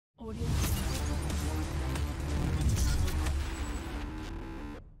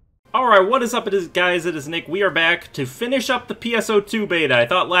Alright, what is up, guys? It is Nick. We are back to finish up the PSO2 beta. I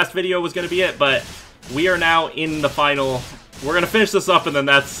thought last video was going to be it, but we are now in the final. We're going to finish this up, and then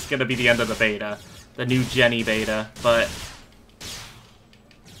that's going to be the end of the beta. The new Jenny beta, but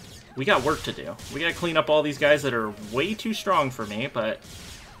we got work to do. We got to clean up all these guys that are way too strong for me, but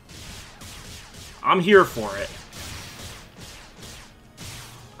I'm here for it.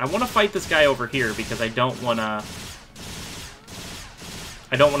 I want to fight this guy over here because I don't want to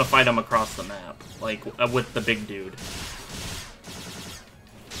fight him across the map, like with the big dude.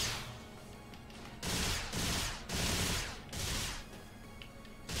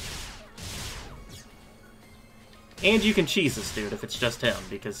 And you can cheese this dude if it's just him,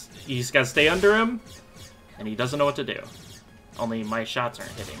 because you just gotta stay under him, and he doesn't know what to do. Only my shots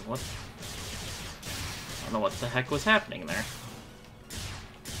aren't hitting. What? I don't know what the heck was happening there.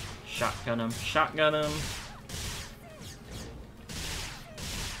 Shotgun him, shotgun him.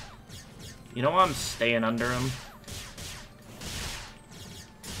 You know I'm staying under him.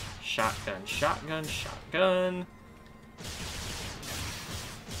 Shotgun, shotgun, shotgun.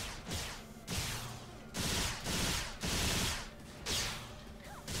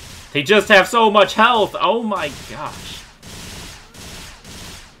 They just have so much health! Oh my gosh.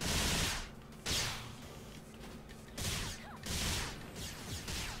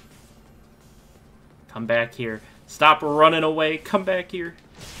 Come back here. Stop running away. Come back here.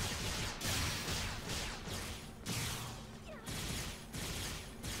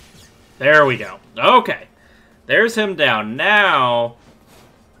 There we go. Okay. There's him down. Now,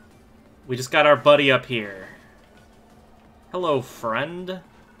 we just got our buddy up here. Hello, friend.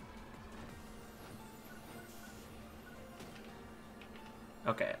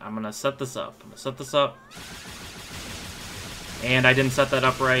 Okay, I'm gonna set this up. And I didn't set that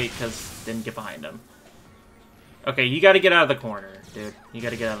up right because didn't get behind him. Okay, you gotta get out of the corner, dude. You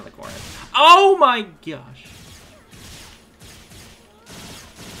gotta get out of the corner. Oh my gosh.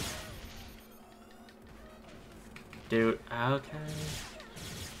 Dude, okay.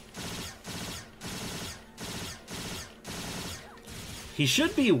 He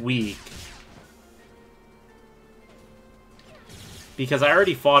should be weak. Because I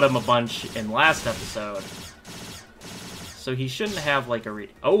already fought him a bunch in last episode. So he shouldn't have, like, a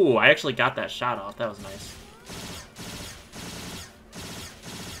read. Oh, I actually got that shot off. That was nice.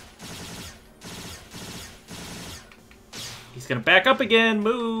 He's gonna back up again.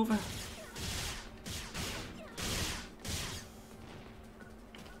 Move.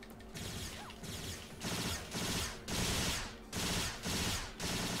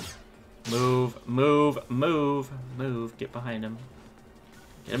 Move, move, move, move. Get behind him.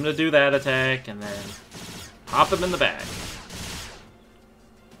 Get him to do that attack, and then pop him in the back.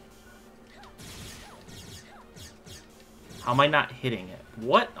 How am I not hitting it?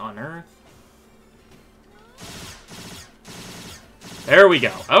 What on earth? There we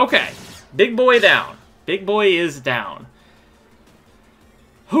go. Okay. Big boy down. Big boy is down.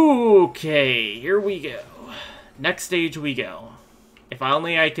 Okay, here we go. Next stage we go. If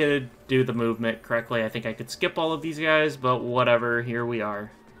only I could do the movement correctly, I think I could skip all of these guys, but whatever, here we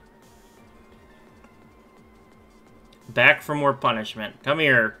are. Back for more punishment. Come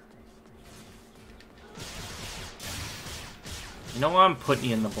here. You know I'm putting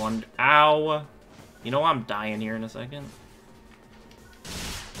you in the blender. Ow. You know I'm dying here in a second.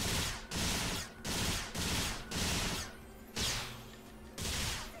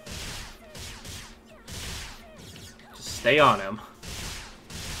 Just stay on him.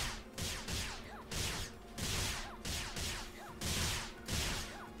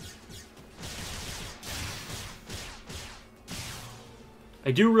 I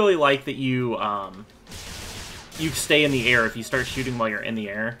do really like that you stay in the air if you start shooting while you're in the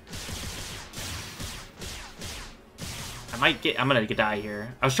air. I'm gonna die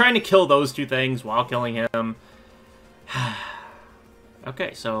here. I was trying to kill those two things while killing him.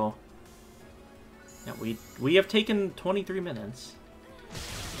 Okay, so yeah, we have taken 23 minutes.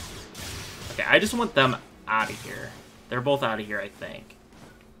 Okay, I just want them out of here. They're both out of here, I think.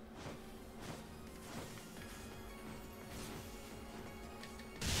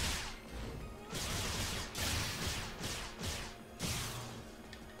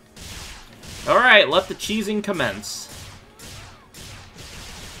 Alright, let the cheesing commence.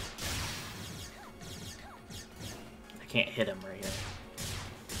 I can't hit him right here.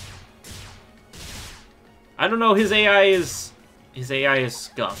 I don't know, his AI is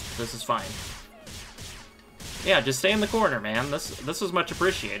scuffed. This is fine. Yeah, just stay in the corner, man. This is much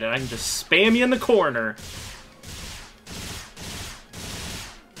appreciated. I can just spam you in the corner.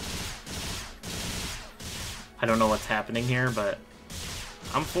 I don't know what's happening here, but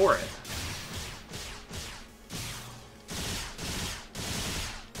I'm for it.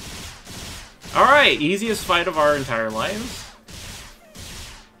 Alright, easiest fight of our entire lives.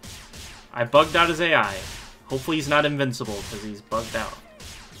 I bugged out his AI. Hopefully he's not invincible, because he's bugged out.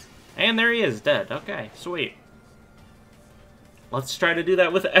 And there he is, dead. Okay, sweet. Let's try to do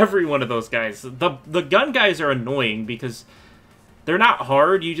that with every one of those guys. The gun guys are annoying, because they're not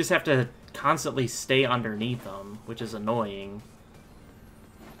hard, you just have to constantly stay underneath them, which is annoying.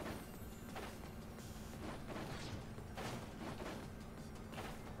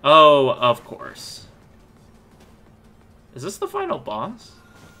 Oh, of course. Is this the final boss?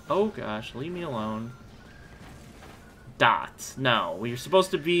 Oh gosh, leave me alone. Dots. No, we're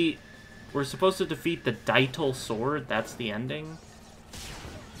supposed to defeat the Daityl sword. That's the ending.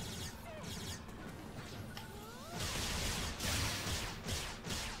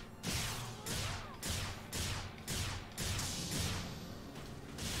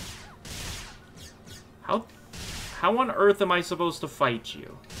 How on earth am I supposed to fight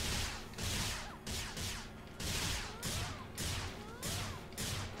you?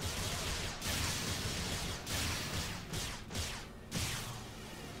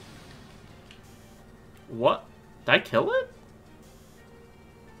 What? Did I kill it?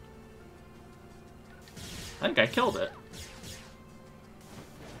 I think I killed it.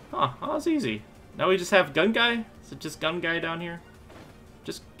 Huh, that was easy. Now we just have gun guy? Is it just gun guy down here?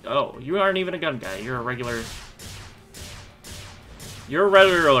 Just, oh, you aren't even a gun guy. You're a regular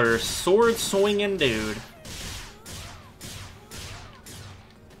sword-swinging dude.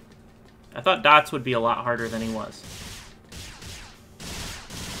 I thought Dots would be a lot harder than he was.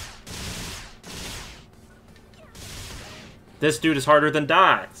 This dude is harder than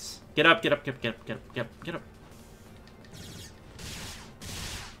Dots. Get up, get up, get up, get up, get up, get up, get up.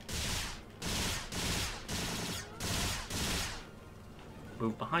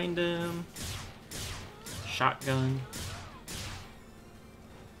 Move behind him. Shotgun.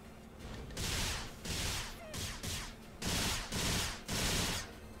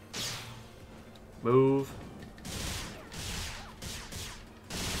 Move.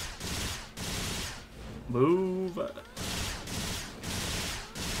 Move.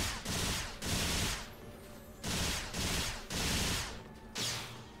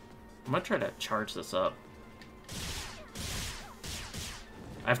 I'm gonna try to charge this up.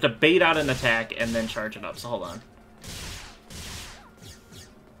 I have to bait out an attack and then charge it up, so hold on.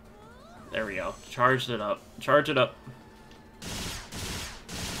 There we go. Charged it up. Charge it up.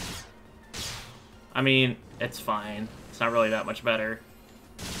 I mean, it's fine. It's not really that much better.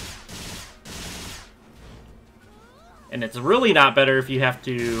 And it's really not better if you have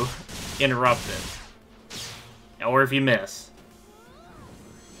to interrupt it. Or if you miss.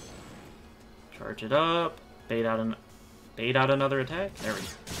 Charge it up. Bait out another attack. There we go.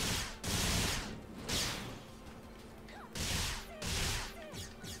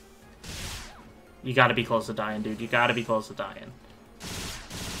 You gotta be close to dying, dude. You gotta be close to dying.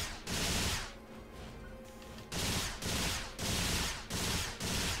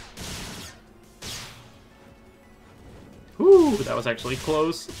 Whew, that was actually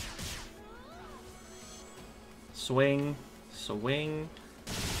close. Swing. Swing.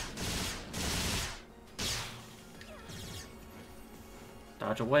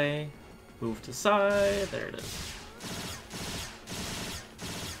 Dodge away. Move to side. There it is.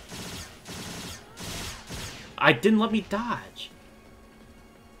 I didn't let me dodge.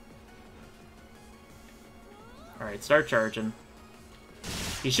 Alright, start charging.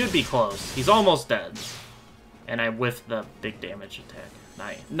 He should be close. He's almost dead. And I whiffed the big damage attack.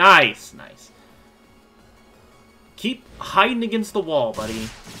 Nice. Nice! Nice. Keep hiding against the wall, buddy.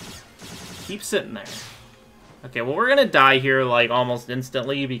 Keep sitting there. Okay, well, we're gonna die here, like, almost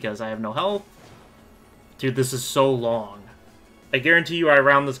instantly because I have no health. Dude, this is so long. I guarantee you I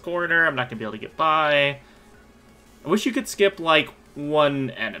round this corner, I'm not gonna be able to get by. I wish you could skip, like,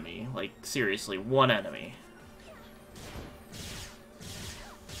 one enemy. Like, seriously, one enemy.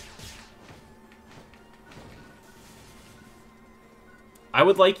 I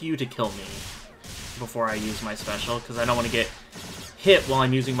would like you to kill me before I use my special, because I don't want to get hit while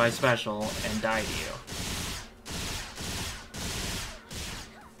I'm using my special and die to you.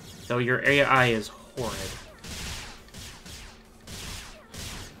 Though your AI is horrid.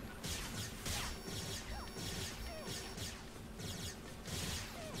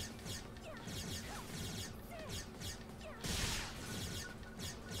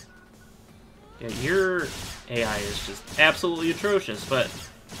 Yeah, your AI is just absolutely atrocious, but...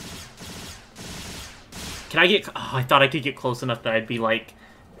 Can I get... Oh, I thought I could get close enough that I'd be, like,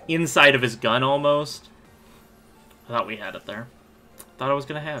 inside of his gun, almost. thought we had it there. Thought I was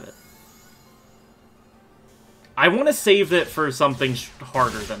gonna have it. I want to save it for something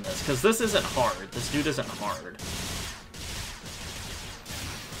harder than this, because this isn't hard. This dude isn't hard.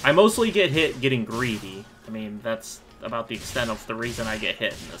 I mostly get hit getting greedy. I mean, that's about the extent of the reason I get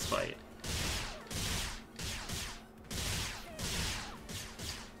hit in this fight.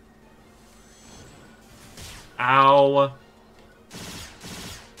 Ow.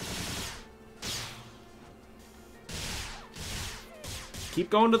 Keep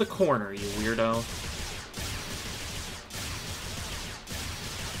going to the corner, you weirdo.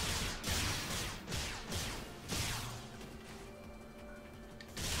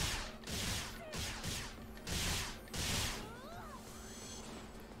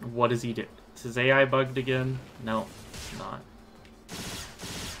 What does he do? Is his AI bugged again? No, it's not.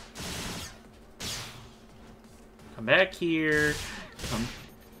 Come back here. Come.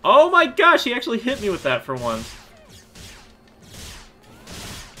 Oh my gosh, he actually hit me with that for once.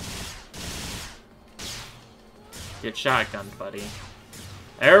 Get shotgunned, buddy.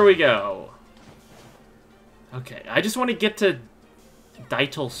 There we go. Okay, I just want to get to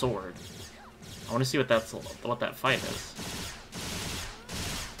Daityl sword. I want to see what that fight is.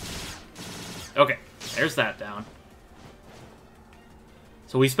 Okay, there's that down.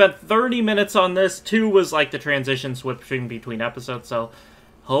 So we spent 30 minutes on this. 2 was like the transition switching between episodes, so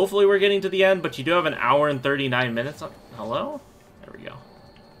hopefully we're getting to the end, but you do have an hour and 39 minutes on... Hello? There we go.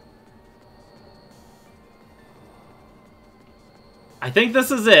 I think this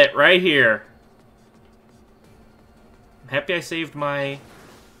is it, right here. I'm happy I saved my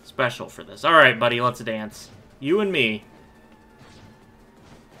special for this. Alright, buddy, let's dance. You and me.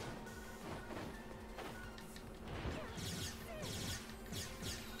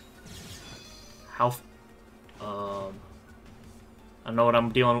 How... I don't know what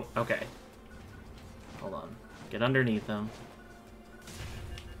I'm dealing with. Okay. Hold on. Get underneath him.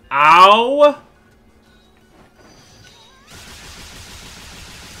 Ow!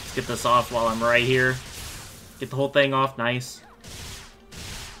 Let's get this off while I'm right here. Get the whole thing off. Nice.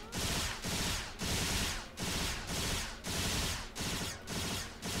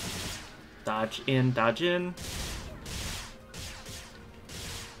 Dodge in, dodge in.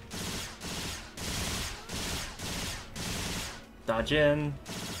 Dodge in.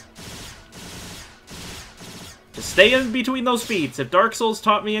 Just stay in between those feet. If Dark Souls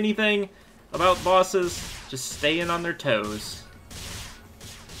taught me anything about bosses, just stay in on their toes.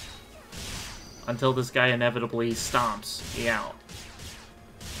 Until this guy inevitably stomps me out.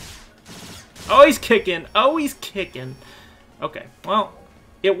 Oh, he's kicking. Oh, he's kicking. Okay, well,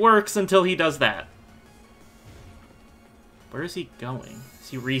 it works until he does that. Where is he going? Is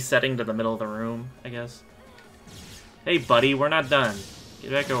he resetting to the middle of the room, I guess? Hey, buddy, we're not done. Get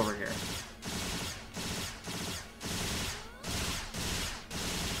back over here.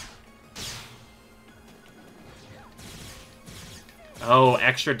 Oh,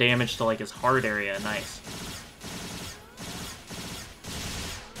 extra damage to, like, his heart area. Nice.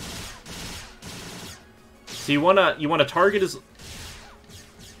 So you wanna target his...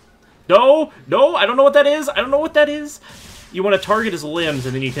 No! No! I don't know what that is! I don't know what that is! You wanna target his limbs,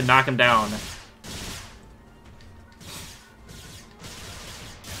 and then you can knock him down.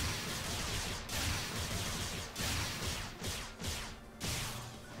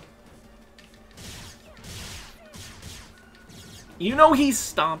 You know he's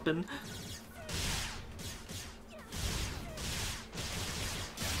stomping.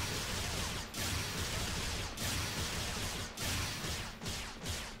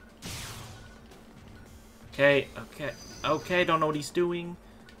 Okay, okay, okay, don't know what he's doing.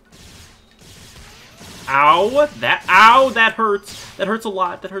 Ow, that hurts. That hurts a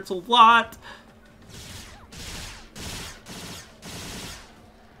lot, that hurts a lot.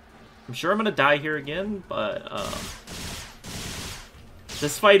 I'm sure I'm gonna die here again, but,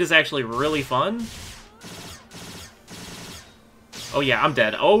 this fight is actually really fun. Oh yeah, I'm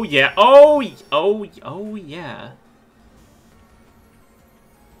dead. Oh yeah. Oh yeah.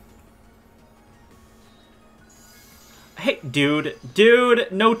 Hey, dude,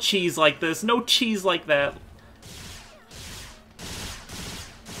 no cheese like this. No cheese like that.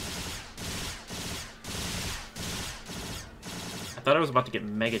 I thought I was about to get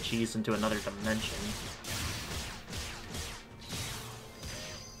mega cheese into another dimension.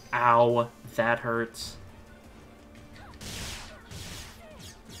 Ow, that hurts.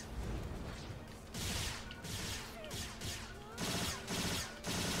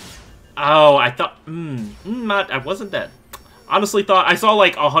 Oh, I thought, I wasn't dead. Honestly thought, I saw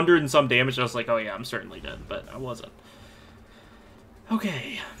like 100 and some damage, I was like, oh yeah, I'm certainly dead, but I wasn't.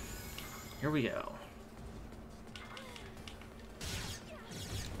 Okay, here we go.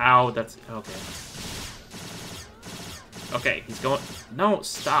 Ow, that's... Okay. Okay, he's going... No,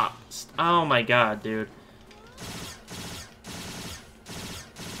 stop. Oh my god, dude.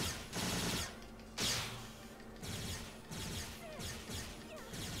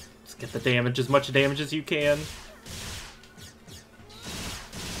 Just get the damage, as much damage as you can.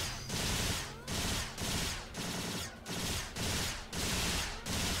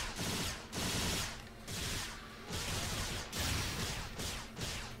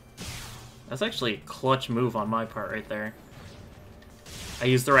 That's actually a clutch move on my part right there. I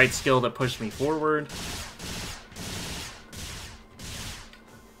used the right skill that pushed me forward.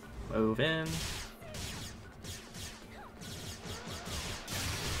 Move in.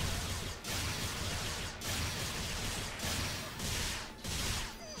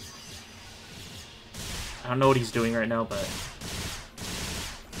 I don't know what he's doing right now, but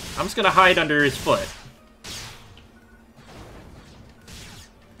I'm just gonna hide under his foot.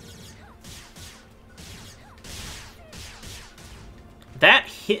 That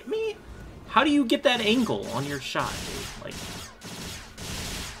hit me? How do you get that angle on your shot, dude? Like,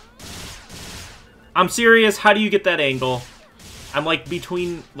 I'm serious, how do you get that angle? I'm like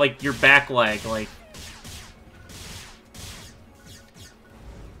between, like, your back leg, like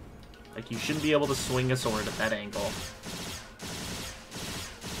you shouldn't be able to swing a sword at that angle.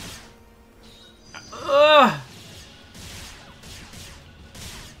 Ugh!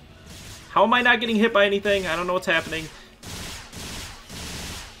 How am I not getting hit by anything? I don't know what's happening.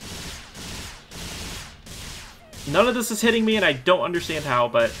 None of this is hitting me, and I don't understand how,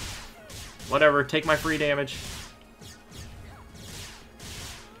 but whatever. Take my free damage.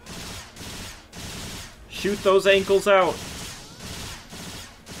 Shoot those ankles out.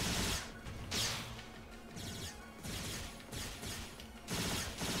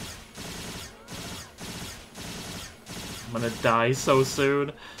 I'm gonna die so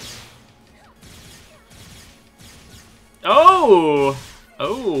soon. Oh!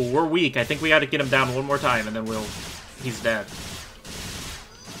 Oh, we're weak. I think we gotta get him down one more time, and then he's dead.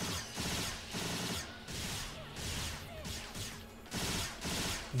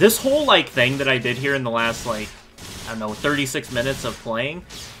 This whole, like, thing that I did here in the last, like, I don't know, 36 minutes of playing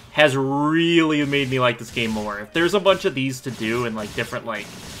has really made me like this game more. If there's a bunch of these to do and, like, different, like...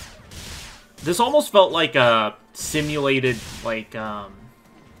 This almost felt like a simulated, like,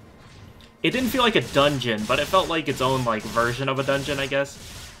 It didn't feel like a dungeon, but it felt like its own, like, version of a dungeon, I guess.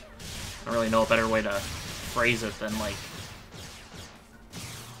 I don't really know a better way to phrase it than, like...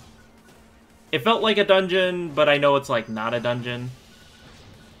 It felt like a dungeon, but I know it's, like, not a dungeon.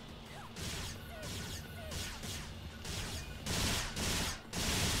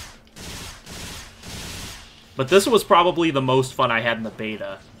 But this was probably the most fun I had in the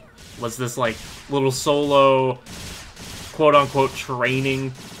beta. Was this, like, little solo, quote-unquote,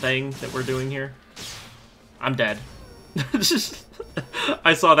 training thing that we're doing here. I'm dead.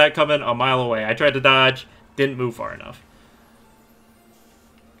 I saw that coming a mile away. I tried to dodge, didn't move far enough.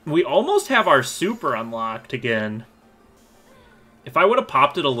 We almost have our super unlocked again. If I would have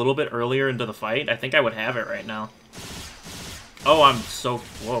popped it a little bit earlier into the fight, I think I would have it right now. Oh, I'm so...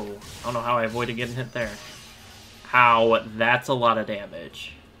 Whoa. I don't know how I avoided getting hit there. How? That's a lot of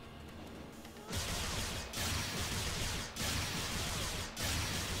damage.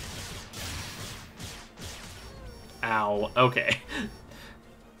 Ow. Okay.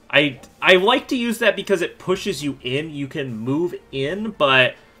 I like to use that because it pushes you in. You can move in,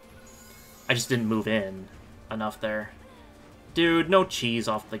 but I just didn't move in enough there. Dude, no cheese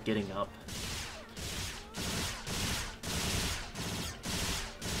off the getting up.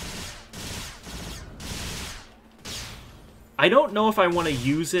 I don't know if I want to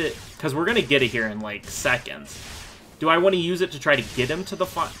use it, because we're going to get it here in, like, seconds. Do I want to use it to try to get him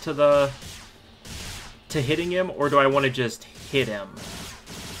to hitting him, or do I want to just hit him?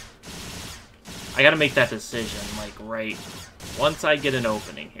 I gotta make that decision, like, right once I get an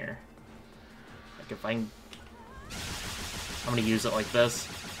opening here. Like, if I'm gonna use it like this.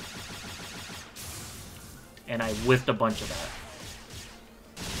 And I whiffed a bunch of that.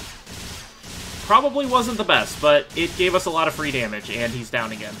 Probably wasn't the best, but it gave us a lot of free damage, and he's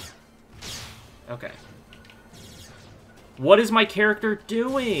down again. Okay. What is my character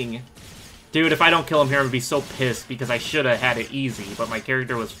doing? Dude, if I don't kill him here, I'm gonna be so pissed because I should have had it easy, but my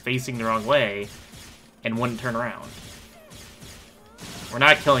character was facing the wrong way and wouldn't turn around. We're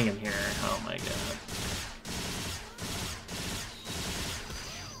not killing him here. Oh my god.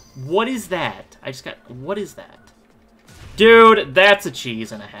 What is that? I just got... What is that? Dude, that's a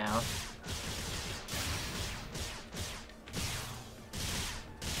cheese and a half.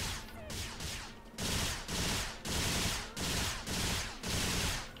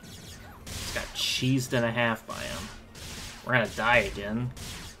 Just got cheesed in a half by him. We're gonna die again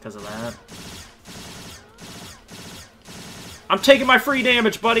because of that. I'm taking my free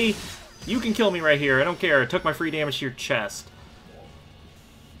damage, buddy! You can kill me right here. I don't care. I took my free damage to your chest.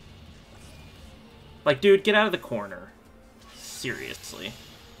 Like, dude, get out of the corner. Seriously.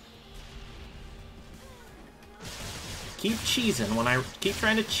 Keep cheesing when I... Keep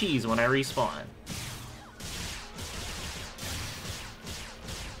trying to cheese when I respawn.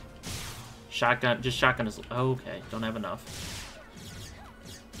 Shotgun... Just shotgun is... Oh, okay. Don't have enough.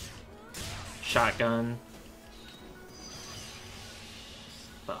 Shotgun.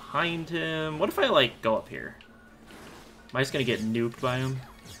 Behind him. What if I, like, go up here? Am I just gonna get nuked by him?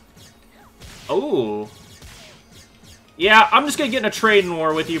 Oh. Yeah, I'm just gonna get in a trading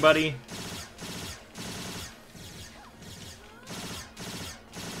war with you, buddy.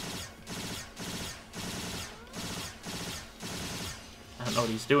 I don't know what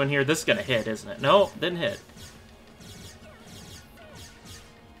he's doing here. This is gonna hit, isn't it? No, didn't hit.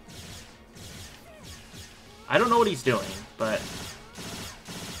 I don't know what he's doing, but...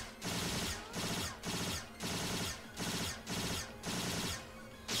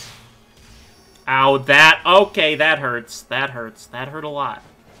 Ow, that... Okay, that hurts. That hurts. That hurt a lot.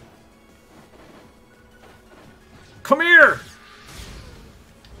 Come here!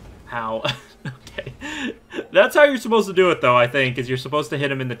 How? Okay. That's how you're supposed to do it, though, I think, is you're supposed to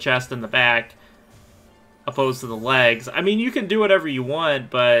hit him in the chest and the back, opposed to the legs. I mean, you can do whatever you want,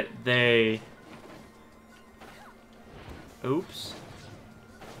 but they... Oops.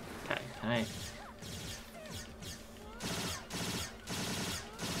 Okay.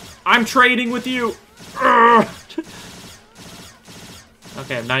 I'm trading with you! Urgh!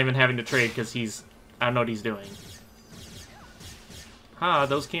 Okay, I'm not even having to trade because he's... I don't know what he's doing. Ha,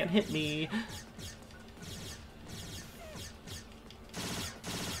 those can't hit me.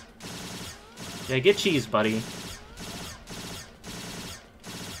 Yeah, get cheese, buddy.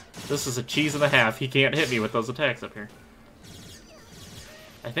 This is a cheese and a half. He can't hit me with those attacks up here.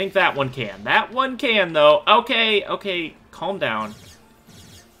 I think that one can. That one can, though. Okay, okay, calm down.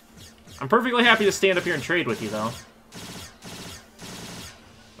 I'm perfectly happy to stand up here and trade with you, though.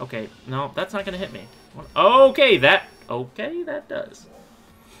 Okay, no, that's not gonna hit me. Okay, that does.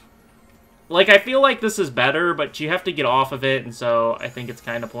 Like, I feel like this is better, but you have to get off of it, and so I think it's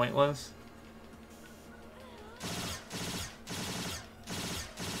kind of pointless.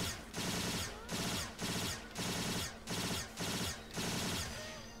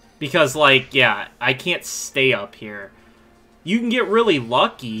 Because, like, yeah, I can't stay up here. You can get really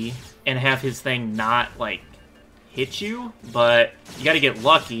lucky and have his thing not, like, hit you, but you gotta get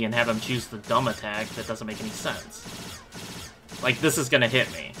lucky and have him choose the dumb attack that doesn't make any sense. Like, this is gonna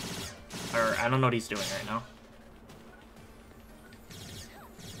hit me. Or, I don't know what he's doing right now.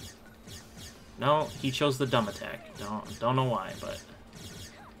 No, he chose the dumb attack. Don't know why, but...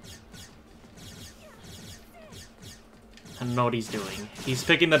 I don't know what he's doing. He's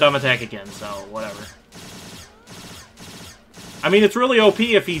picking the dumb attack again, so whatever. I mean, it's really OP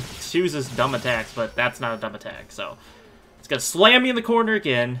if he chooses dumb attacks, but that's not a dumb attack, so... It's gonna slam me in the corner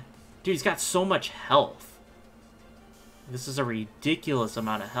again. Dude, he's got so much health. This is a ridiculous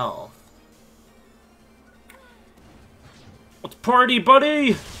amount of health. Let's party,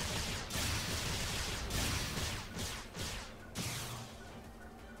 buddy!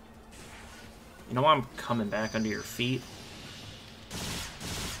 You know I'm coming back under your feet?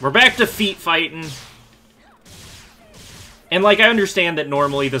 We're back to feet fighting. And, like, I understand that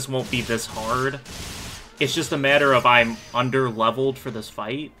normally this won't be this hard. It's just a matter of I'm under-leveled for this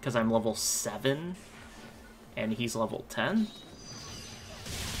fight, because I'm level 7, and he's level 10.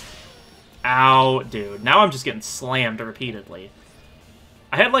 Ow, dude. Now I'm just getting slammed repeatedly.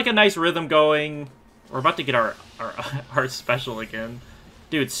 I had, like, a nice rhythm going. We're about to get our special again.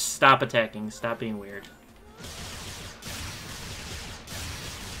 Dude, stop attacking. Stop being weird.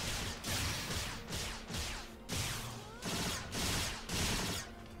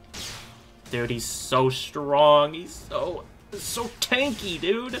 Dude, he's so strong. He's so tanky,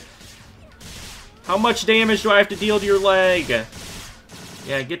 dude. How much damage do I have to deal to your leg?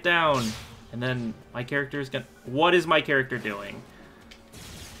 Yeah, get down. And then my character's gonna... What is my character doing?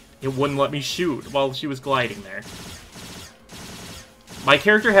 It wouldn't let me shoot while she was gliding there. My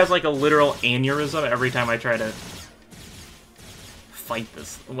character has, like, a literal aneurysm every time I try to fight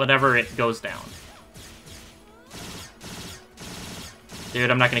this, whenever it goes down. Dude,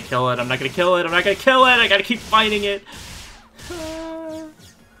 I'm not gonna kill it, I'm not gonna kill it, I'm not gonna kill it! I gotta keep fighting it!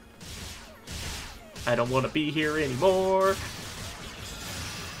 I don't want to be here anymore.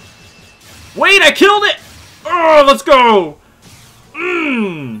 Wait, I killed it! Oh, let's go!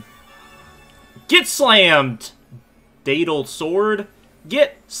 Get slammed! Daityl sword.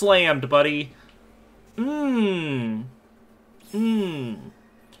 Get slammed, buddy.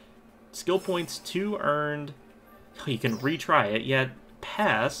 Skill points 2 earned. Oh, you can retry it. Yeah,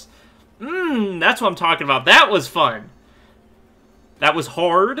 pass. That's what I'm talking about. That was fun. That was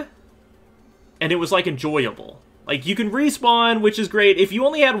hard. And it was, like, enjoyable. Like, you can respawn, which is great. If you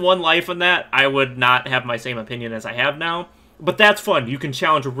only had 1 life on that, I would not have my same opinion as I have now. But that's fun. You can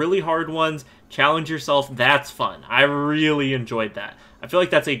challenge really hard ones, challenge yourself. That's fun. I really enjoyed that. I feel like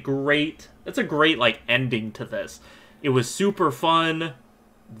that's a great, like, ending to this. It was super fun.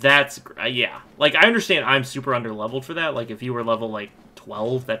 That's, yeah. Like, I understand I'm super underleveled for that. Like, if you were level, like,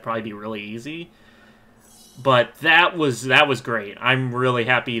 12, that'd probably be really easy. But that was great. I'm really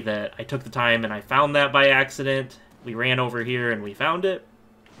happy that I took the time and I found that by accident. We ran over here and we found it.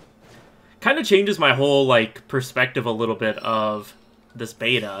 Kind of changes my whole, like, perspective a little bit of this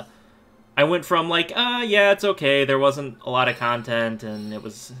beta. I went from, like, yeah, it's okay, there wasn't a lot of content, and it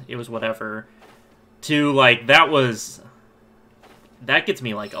was whatever, to, like, that gets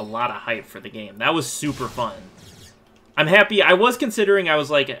me, like, a lot of hype for the game. That was super fun. I'm happy. I was considering, I was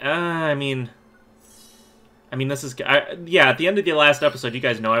like, I mean, this is, yeah, at the end of the last episode, you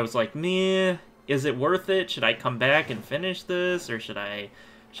guys know, I was like, meh, is it worth it? Should I come back and finish this, or should I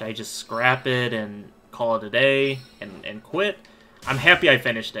just scrap it and call it a day and quit? I'm happy I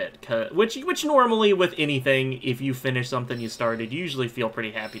finished it, which normally with anything, if you finish something you started, you usually feel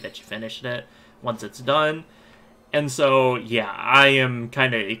pretty happy that you finished it once it's done. And so, yeah, I am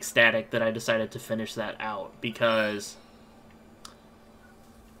kind of ecstatic that I decided to finish that out, because,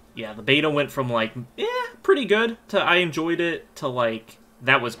 yeah, the beta went from, like, pretty good, to I enjoyed it, to, like,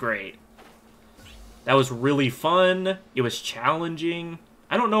 that was great. That was really fun. It was challenging.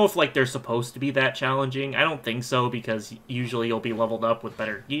 I don't know if, like, they're supposed to be that challenging. I don't think so, because usually you'll be leveled up with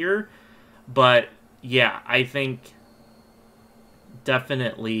better gear. But, yeah, I think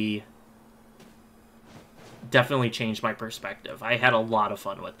definitely changed my perspective. I had a lot of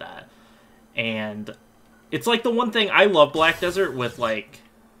fun with that. And it's, like, the one thing, I love Black Desert with, like,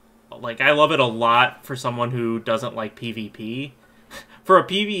 I love it a lot for someone who doesn't like PvP. For a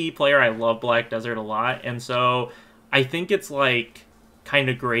PvE player, I love Black Desert a lot. And so I think it's, like, kind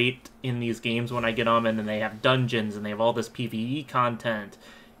of great in these games when I get them, and then they have dungeons and they have all this PvE content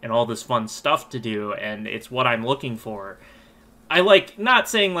and all this fun stuff to do, and it's what I'm looking for. I like, not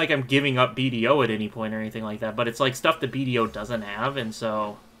saying like I'm giving up BDO at any point or anything like that, but it's like stuff that BDO doesn't have, and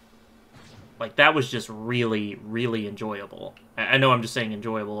so like that was just really, really enjoyable. I know I'm just saying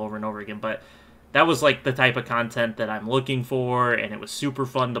enjoyable over and over again, but that was like the type of content that I'm looking for, and it was super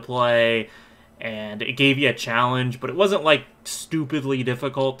fun to play. And it gave you a challenge, but it wasn't, like, stupidly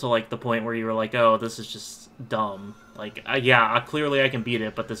difficult to, like, the point where you were like, oh, this is just dumb. Like, yeah, clearly I can beat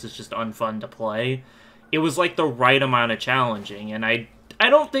it, but this is just unfun to play. It was, like, the right amount of challenging, and I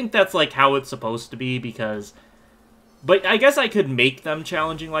don't think that's, like, how it's supposed to be, because... But I guess I could make them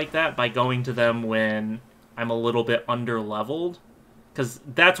challenging like that by going to them when I'm a little bit under-leveled. Because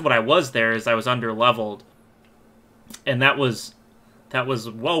that's what I was there, is I was under-leveled. And that was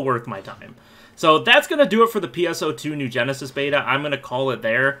well worth my time. So that's going to do it for the PSO2 New Genesis beta. I'm going to call it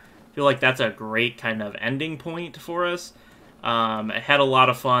there. I feel like that's a great kind of ending point for us. I had a lot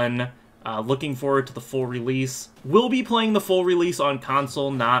of fun. Looking forward to the full release. We'll be playing the full release on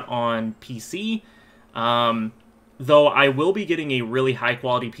console, not on PC. Though I will be getting a really high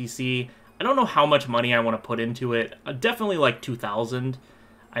quality PC. I don't know how much money I want to put into it. Definitely like $2,000.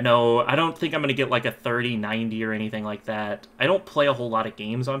 I don't think I'm going to get like a 3090 or anything like that. I don't play a whole lot of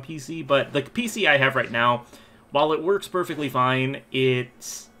games on PC, but the PC I have right now, while it works perfectly fine,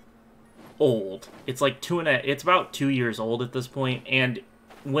 it's old. It's like it's about 2 years old at this point, and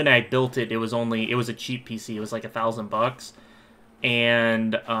when I built it, it was a cheap PC. It was like $1,000,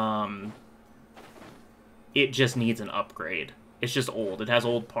 and it just needs an upgrade. It's just old. It has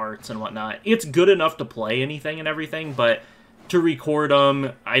old parts and whatnot. It's good enough to play anything and everything, but to record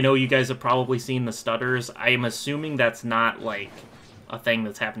them, I know you guys have probably seen the stutters. I am assuming that's not, like, a thing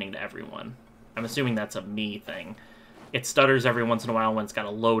that's happening to everyone. I'm assuming that's a me thing. It stutters every once in a while when it's got to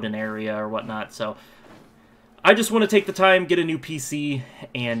load an area or whatnot, so I just want to take the time, get a new PC,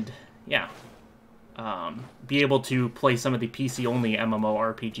 and, yeah, be able to play some of the PC-only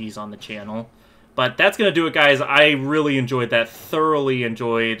MMORPGs on the channel. But that's going to do it, guys. I really enjoyed that. Thoroughly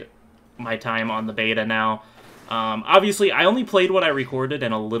enjoyed my time on the beta now. Obviously, I only played what I recorded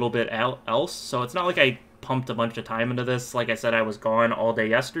and a little bit else, so it's not like I pumped a bunch of time into this. Like I said, I was gone all day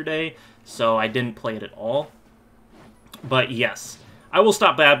yesterday, so I didn't play it at all. But yes, I will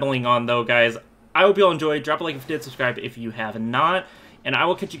stop babbling on, though, guys. I hope you all enjoyed. Drop a like if you did, subscribe if you have not. and I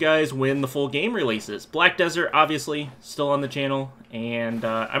will catch you guys when the full game releases. Black Desert, obviously, still on the channel, and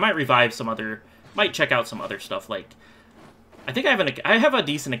I might revive some other, might check out some other stuff, like, I think I have a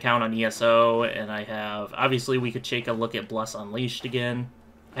decent account on ESO, and I have, obviously we could take a look at Bless Unleashed again.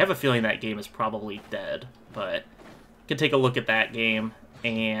 I have a feeling that game is probably dead, but could take a look at that game,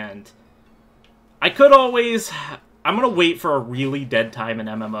 and I could always, I'm going to wait for a really dead time in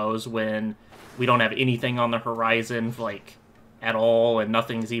MMOs when we don't have anything on the horizon, like, at all, and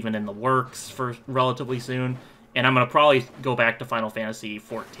nothing's even in the works for relatively soon, and I'm going to probably go back to Final Fantasy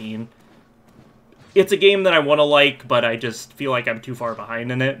XIV. It's a game that I want to like, but I just feel like I'm too far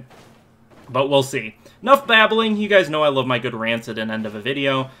behind in it. But we'll see. Enough babbling. You guys know I love my good rants at an end of a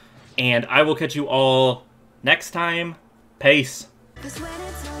video. And I will catch you all next time. Peace. 'Cause when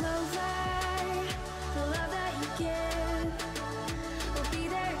it's